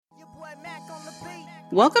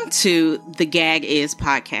Welcome to the Gag Is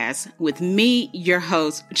podcast with me, your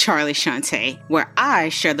host, Charlie Shantae, where I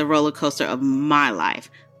share the roller coaster of my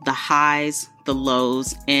life, the highs, the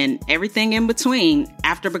lows, and everything in between.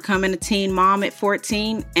 After becoming a teen mom at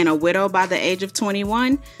 14 and a widow by the age of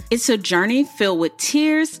 21, it's a journey filled with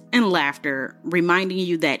tears and laughter, reminding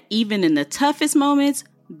you that even in the toughest moments,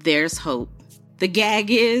 there's hope. The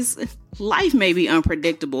gag is, life may be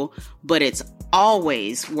unpredictable, but it's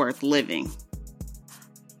always worth living.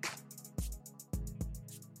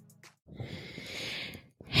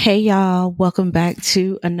 Hey y'all, welcome back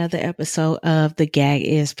to another episode of the Gag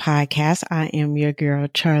Is podcast. I am your girl,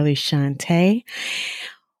 Charlie Shantae.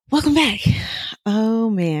 Welcome back. Oh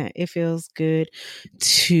man, it feels good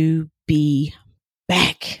to be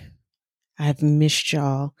back. I've missed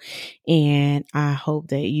y'all and I hope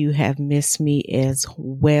that you have missed me as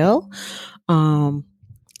well.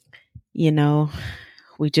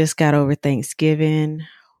 We just got over Thanksgiving.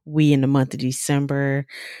 We in the month of December.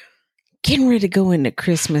 Getting ready to go into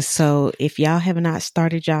Christmas. So if y'all have not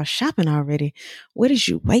started y'all shopping already, what is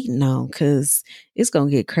you waiting on? Because it's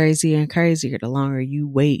going to get crazier and crazier the longer you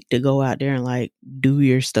wait to go out there and do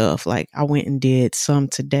your stuff. I went and did some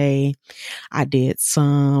today. I did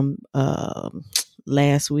some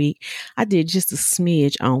last week. I did just a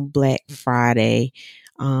smidge on Black Friday.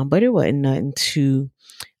 But it wasn't nothing too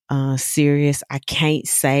serious. I can't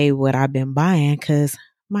say what I've been buying because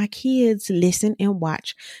my kids listen and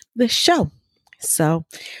watch the show. So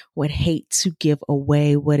would hate to give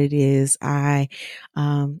away what it is I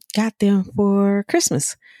got them for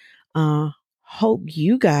Christmas. Hope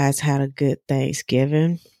you guys had a good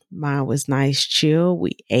Thanksgiving. Mine was nice, chill.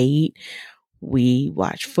 We ate, we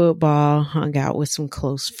watched football, hung out with some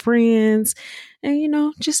close friends,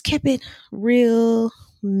 and just kept it real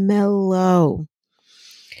mellow.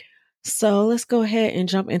 So let's go ahead and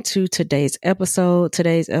jump into today's episode.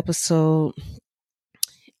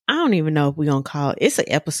 I don't even know if we're going to call it's an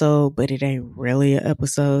episode, but it ain't really an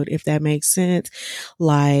episode, if that makes sense.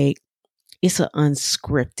 It's an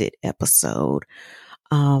unscripted episode.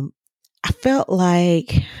 I felt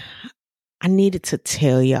like I needed to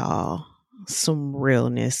tell y'all some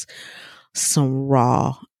realness, some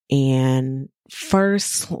raw. And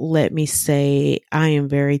first, let me say I am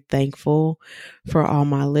very thankful for all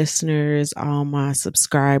my listeners, all my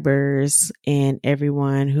subscribers, and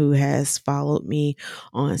everyone who has followed me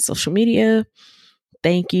on social media.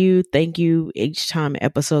 Thank you. Thank you. Each time an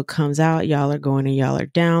episode comes out, y'all are going and y'all are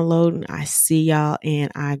downloading. I see y'all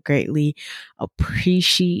and I greatly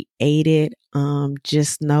appreciate it.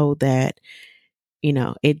 Just know that,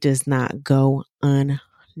 it does not go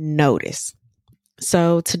unnoticed.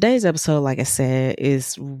 So today's episode, like I said,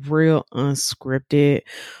 is real unscripted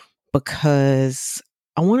because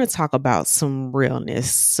I want to talk about some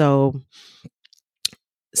realness. So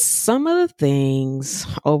some of the things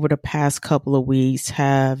over the past couple of weeks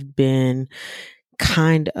have been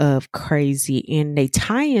kind of crazy and they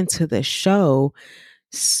tie into the show.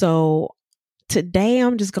 So today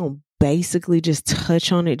I'm just going to basically just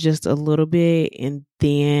touch on it just a little bit, and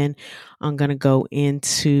then I'm going to go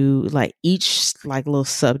into each little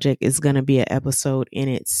subject is going to be an episode in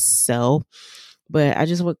itself. But I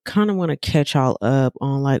just kind of want to catch all up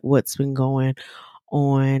on what's been going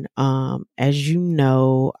on. As you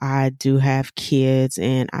know, I do have kids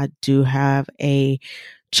and I do have a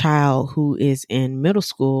child who is in middle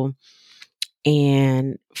school.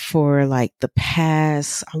 And for the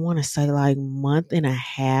past, I want to say month and a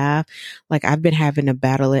half, I've been having to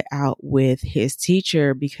battle it out with his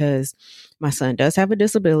teacher because my son does have a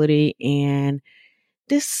disability and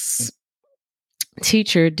this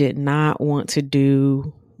teacher did not want to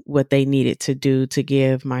do what they needed to do to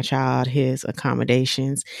give my child his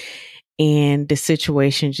accommodations. And the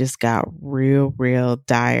situation just got real, real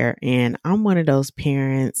dire. And I'm one of those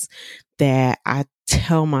parents that I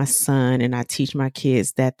tell my son and I teach my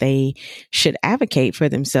kids that they should advocate for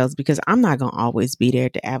themselves because I'm not going to always be there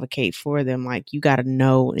to advocate for them. You got to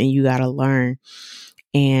know and you got to learn.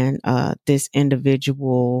 And this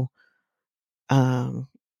individual,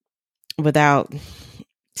 without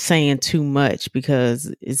saying too much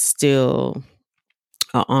because it's still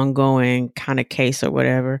an ongoing kind of case or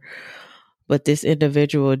whatever, but this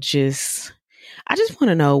individual I just want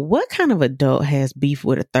to know what kind of adult has beef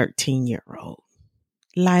with a 13-year-old?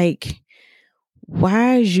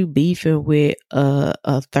 Why is you beefing with a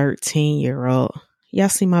 13-year-old? Y'all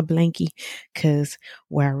see my blankie? Because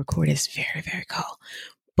where I record is very, very cold.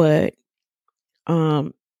 But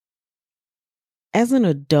as an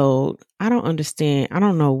adult, I don't understand. I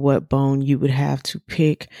don't know what bone you would have to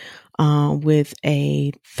pick with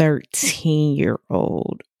a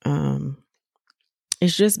 13-year-old.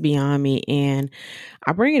 it's just beyond me. And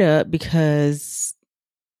I bring it up because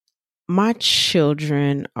my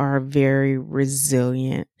children are very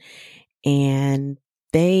resilient, and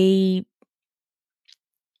they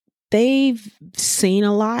they've seen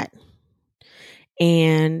a lot,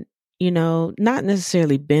 and not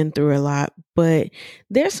necessarily been through a lot, but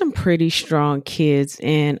there's some pretty strong kids,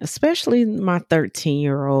 and especially my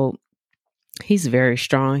 13-year-old. He's very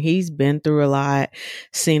strong. He's been through a lot,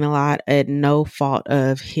 seen a lot at no fault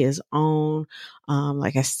of his own.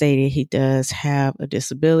 Like I stated, he does have a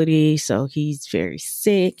disability, so he's very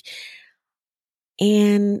sick.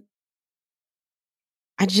 And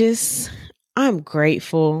I'm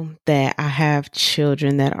grateful that I have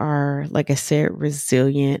children that are, like I said,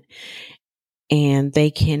 resilient, and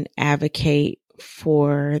they can advocate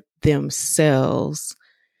for themselves.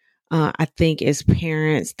 I think as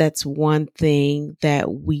parents, that's one thing that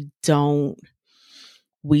we don't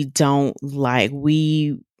like.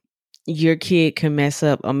 Your kid can mess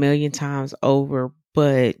up a million times over,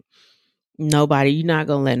 but you're not going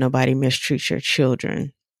to let nobody mistreat your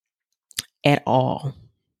children at all.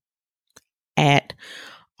 At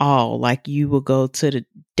all. Like, you will go to the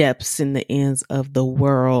depths and the ends of the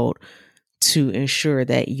world to ensure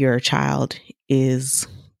that your child is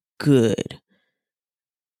good.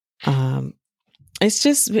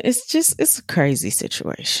 It's a crazy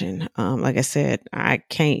situation. Like I said, I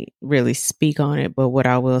can't really speak on it, but what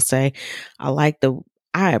I will say, I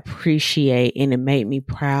appreciate, and it made me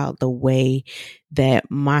proud, the way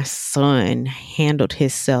that my son handled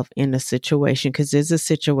himself in the situation, because there's a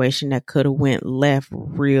situation that could have went left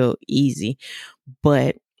real easy,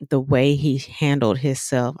 but the way he handled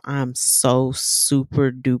himself, I'm so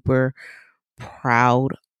super duper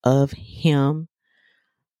proud of him.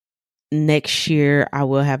 Next year, I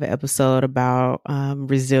will have an episode about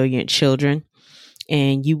resilient children,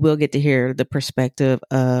 and you will get to hear the perspective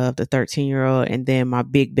of the 13-year-old and then my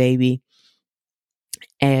big baby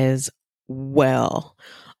as well.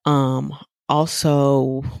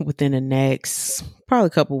 Also, within the next probably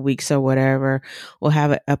couple weeks or whatever, we'll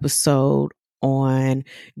have an episode on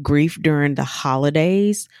grief during the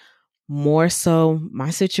holidays. More so, my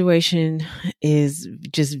situation is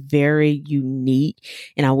just very unique.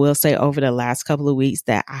 And I will say, over the last couple of weeks,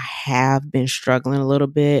 that I have been struggling a little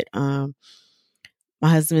bit. My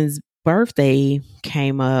husband's birthday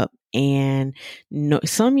came up, and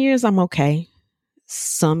some years I'm okay.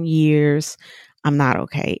 Some years I'm not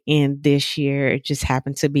okay. And this year, it just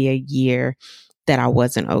happened to be a year that I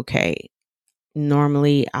wasn't okay.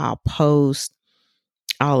 Normally, I'll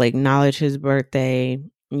acknowledge his birthday,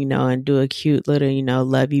 and do a cute little,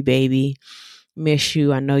 love you, baby, miss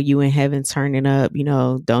you. I know you in heaven turning up,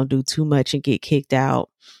 don't do too much and get kicked out.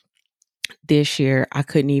 This year, I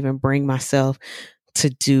couldn't even bring myself to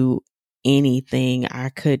do anything. I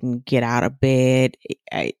couldn't get out of bed.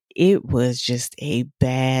 It was just a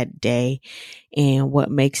bad day. And what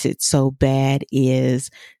makes it so bad is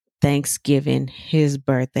Thanksgiving, his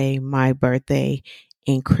birthday, my birthday,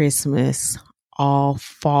 and Christmas all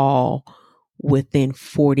fall within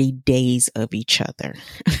 40 days of each other.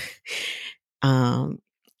 So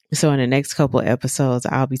in the next couple of episodes,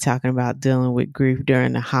 I'll be talking about dealing with grief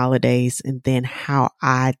during the holidays, and then how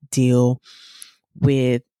I deal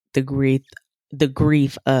with the grief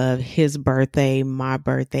of his birthday, my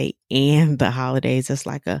birthday, and the holidays. It's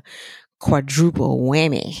like a quadruple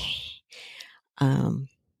whammy. A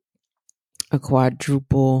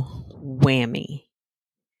quadruple whammy.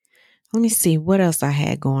 Let me see what else I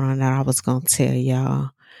had going on that I was going to tell y'all.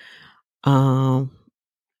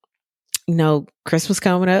 Christmas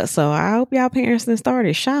coming up, so I hope y'all parents done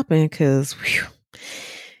started shopping, because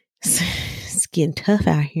it's getting tough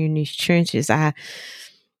out here in these trenches. I'm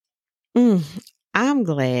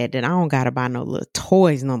glad that I don't gotta buy no little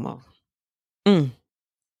toys no more.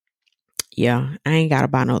 Yeah, I ain't gotta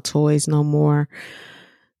buy no toys no more.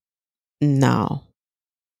 No.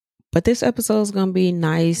 But this episode is gonna be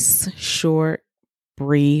nice, short,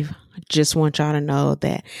 brief. I just want y'all to know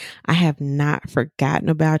that I have not forgotten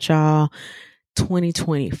about y'all.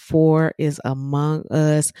 2024 is among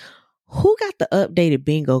us. Who got the updated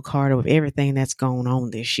bingo card of everything that's going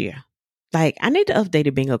on this year? Like, I need the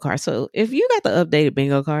updated bingo card. So if you got the updated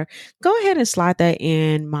bingo card, go ahead and slide that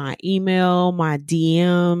in my email, my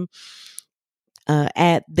DM,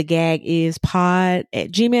 at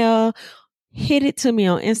thegagispod@gmail. Hit it to me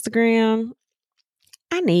on Instagram.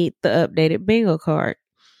 I need the updated bingo card.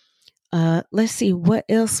 Let's see what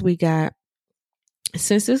else we got.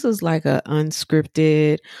 Since this is like a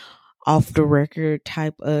unscripted, off the record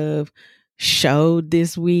type of show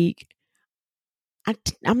this week, I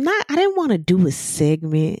didn't want to do a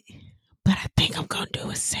segment, but I think I'm going to do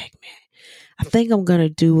a segment. I think I'm going to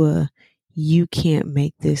do a "You Can't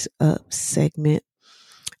Make This Up" segment.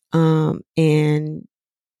 And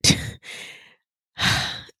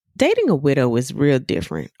dating a widow is real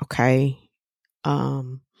different. Okay.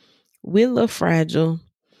 We're a little fragile,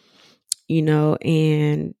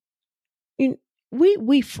 and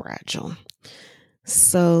we fragile.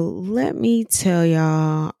 So let me tell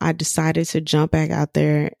y'all, I decided to jump back out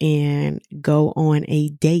there and go on a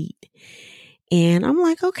date. And I'm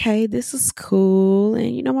like, okay, this is cool.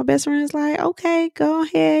 And my best friend is like, okay, go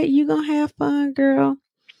ahead. You gonna have fun, girl.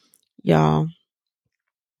 Y'all.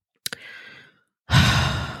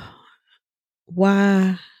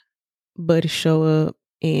 Why Buddy show up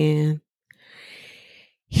and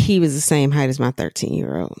he was the same height as my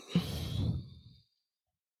 13-year-old.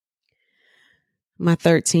 My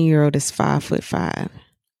 13-year-old is 5'5".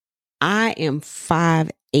 I am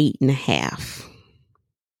 5'8.5".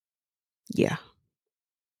 Yeah.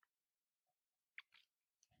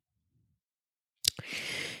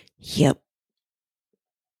 Yep.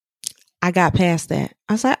 I got past that.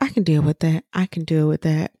 I was like, I can deal with that. I can deal with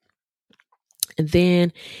that. And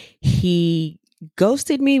then he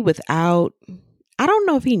ghosted me without, I don't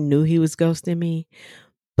know if he knew he was ghosting me,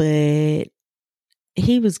 but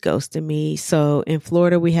he was ghosting me. So in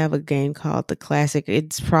Florida, we have a game called the Classic.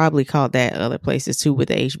 It's probably called that other places too with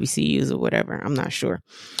the HBCUs or whatever. I'm not sure.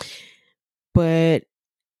 But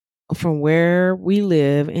from where we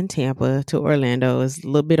live in Tampa to Orlando is a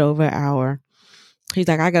little bit over an hour. He's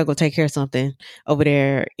like, I gotta go take care of something over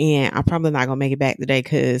there, and I'm probably not gonna make it back today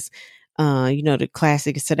because, the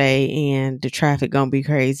Classic is today and the traffic gonna be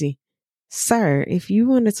crazy. Sir, if you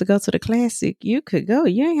wanted to go to the Classic, you could go.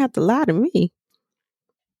 You ain't have to lie to me.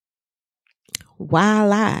 Why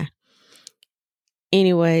lie?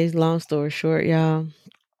 Anyways, long story short, y'all,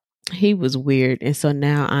 he was weird, and so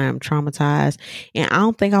now I am traumatized, and I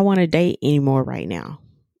don't think I want to date anymore right now.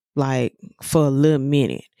 Like for a little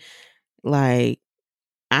minute, like.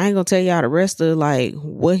 I ain't gonna tell y'all the rest of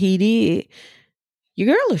what he did.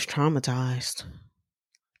 Your girl is traumatized.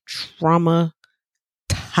 Traumatized.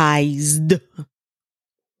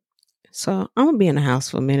 So I'm gonna be in the house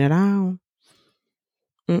for a minute. I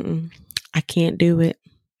can't do it.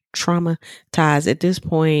 Traumatized. At this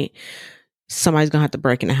point, somebody's gonna have to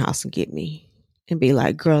break in the house and get me and be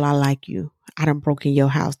like, girl, I like you. I done broke in your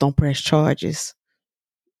house. Don't press charges.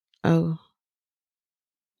 Oh.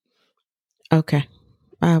 Okay.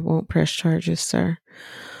 I won't press charges, sir.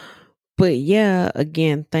 But yeah,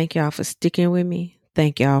 again, thank y'all for sticking with me.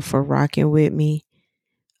 Thank y'all for rocking with me.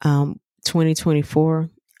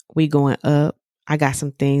 2024, we going up. I got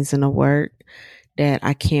some things in the work that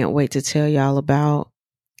I can't wait to tell y'all about.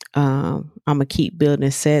 I'm gonna keep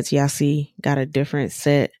building sets. Y'all see, got a different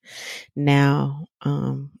set now.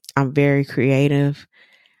 I'm very creative.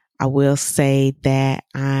 I will say that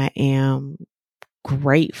I am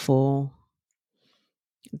grateful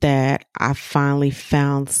that I finally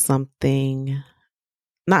found something.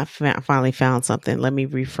 Not finally found something. Let me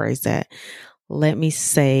rephrase that. Let me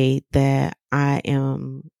say that I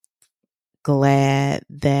am glad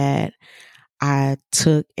that I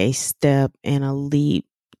took a step and a leap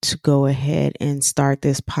to go ahead and start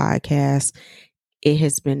this podcast. It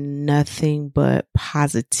has been nothing but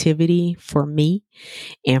positivity for me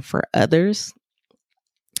and for others.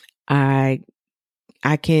 I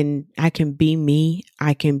can be me.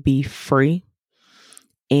 I can be free.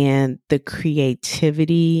 And the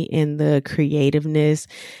creativity and the creativeness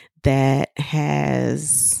that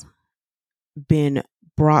has been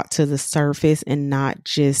brought to the surface and not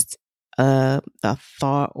just a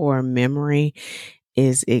thought or a memory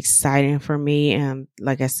is exciting for me. And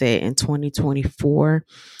like I said, in 2024,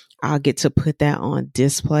 I'll get to put that on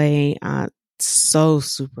display. I'm so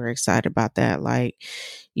super excited about that. Like,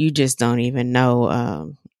 you just don't even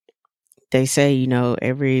know. They say,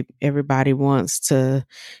 everybody wants to,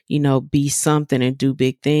 be something and do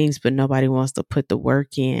big things, but nobody wants to put the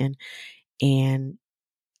work in. And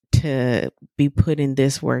to be putting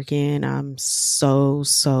this work in, I'm so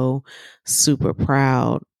super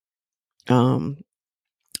proud.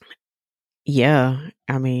 Yeah,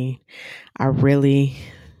 I mean, I'm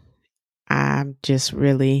just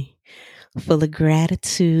really full of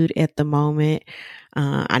gratitude at the moment.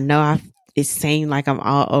 I know it seemed like I'm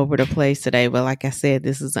all over the place today, but like I said,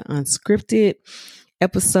 this is an unscripted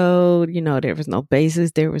episode. There was no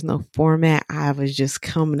basis, there was no format. I was just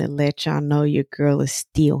coming to let y'all know your girl is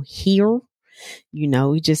still here.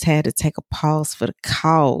 We just had to take a pause for the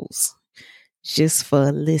cause, just for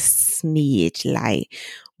a little smidge,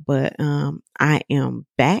 but I am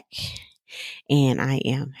back, and I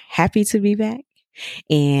am happy to be back.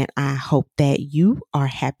 And I hope that you are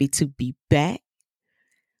happy to be back.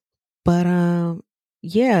 But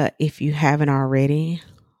yeah, if you haven't already,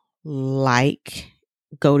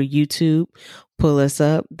 go to YouTube, pull us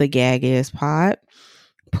up, The Gag Is Pod.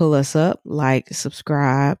 Pull us up,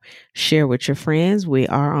 subscribe, share with your friends. We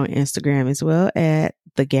are on Instagram as well at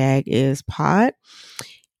The Gag Is Pod.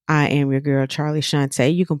 I am your girl, Charlie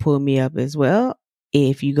Shantae. You can pull me up as well.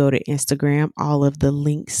 If you go to Instagram, all of the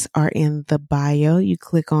links are in the bio. You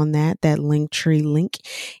click on that Linktree link,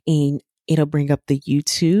 and it'll bring up the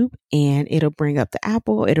YouTube, and it'll bring up the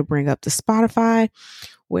Apple. It'll bring up the Spotify,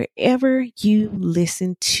 wherever you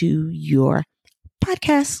listen to your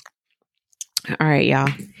podcast. All right, y'all.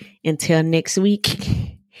 Until next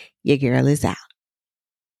week, your girl is out.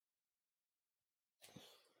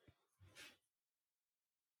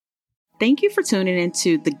 Thank you for tuning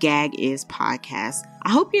into the Gag Is podcast.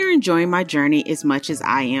 I hope you're enjoying my journey as much as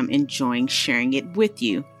I am enjoying sharing it with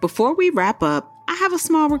you. Before we wrap up, I have a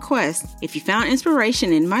small request. If you found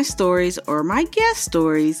inspiration in my stories or my guest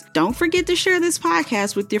stories, don't forget to share this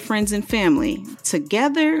podcast with your friends and family.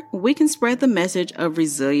 Together, we can spread the message of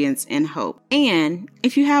resilience and hope. And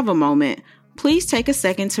if you have a moment, please take a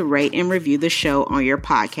second to rate and review the show on your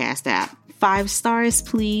podcast app. 5 stars,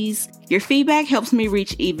 please. Your feedback helps me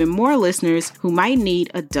reach even more listeners who might need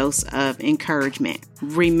a dose of encouragement.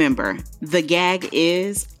 Remember, the gag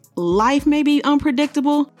is life may be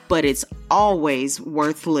unpredictable, but it's always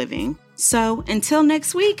worth living. So until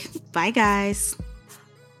next week, bye guys.